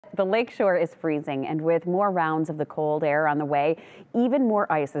The lakeshore is freezing, and with more rounds of the cold air on the way, even more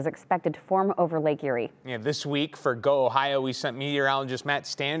ice is expected to form over Lake Erie. Yeah, this week for GO-HIO, we sent meteorologist Matt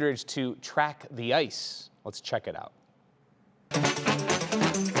Standridge to track the ice. Let's check it out.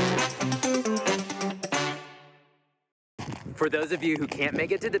 For those of you who can't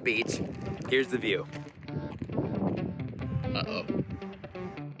make it to the beach, here's the view. Uh-oh.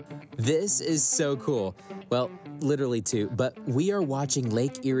 This is so cool. Well, literally too, but we are watching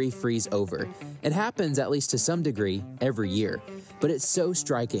Lake Erie freeze over. It happens, at least to some degree, every year. But it's so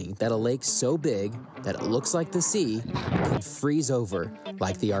striking that a lake so big that it looks like the sea can freeze over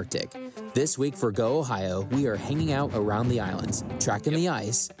like the Arctic. This week for GO-HIO, we are hanging out around the islands, tracking the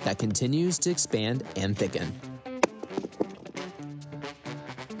ice that continues to expand and thicken.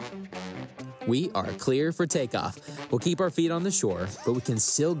 We are clear for takeoff. We'll keep our feet on the shore, but we can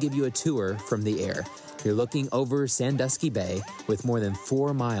still give you a tour from the air. You're looking over Sandusky Bay with more than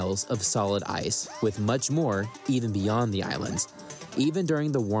 4 miles of solid ice, with much more even beyond the islands. Even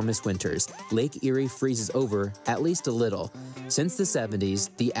during the warmest winters, Lake Erie freezes over at least a little. Since the 70s,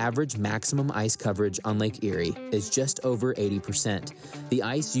 the average maximum ice coverage on Lake Erie is just over 80%. The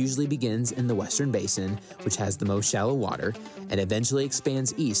ice usually begins in the western basin, which has the most shallow water, and eventually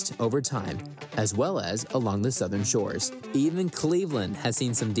expands east over time, as well as along the southern shores. Even Cleveland has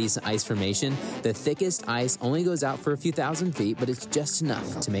seen some decent ice formation. The thickest ice only goes out for a few thousand feet, but it's just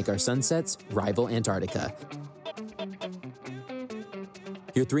enough to make our sunsets rival Antarctica.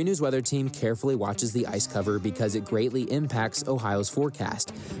 Your 3 News weather team carefully watches the ice cover because it greatly impacts Ohio's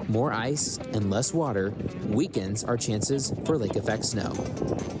forecast. More ice and less water weakens our chances for lake effect snow.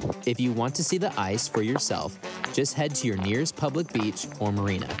 If you want to see the ice for yourself, just head to your nearest public beach or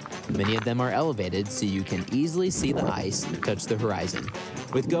marina. Many of them are elevated so you can easily see the ice touch the horizon.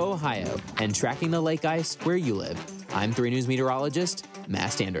 With GO-HIO and tracking the lake ice where you live, I'm 3 News meteorologist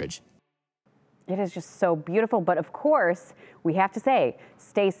Matt Standridge. It is just so beautiful, but of course, we have to say,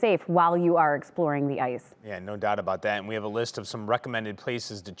 stay safe while you are exploring the ice. Yeah, no doubt about that. And we have a list of some recommended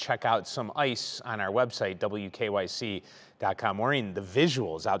places to check out some ice on our website, wkyc.com. Maureen, the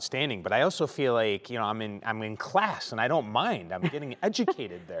visual is outstanding, but I also feel like, you know, I'm in class and I don't mind. I'm getting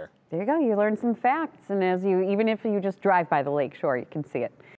educated there. There you go. You learn some facts, and even if you just drive by the lake shore, you can see it.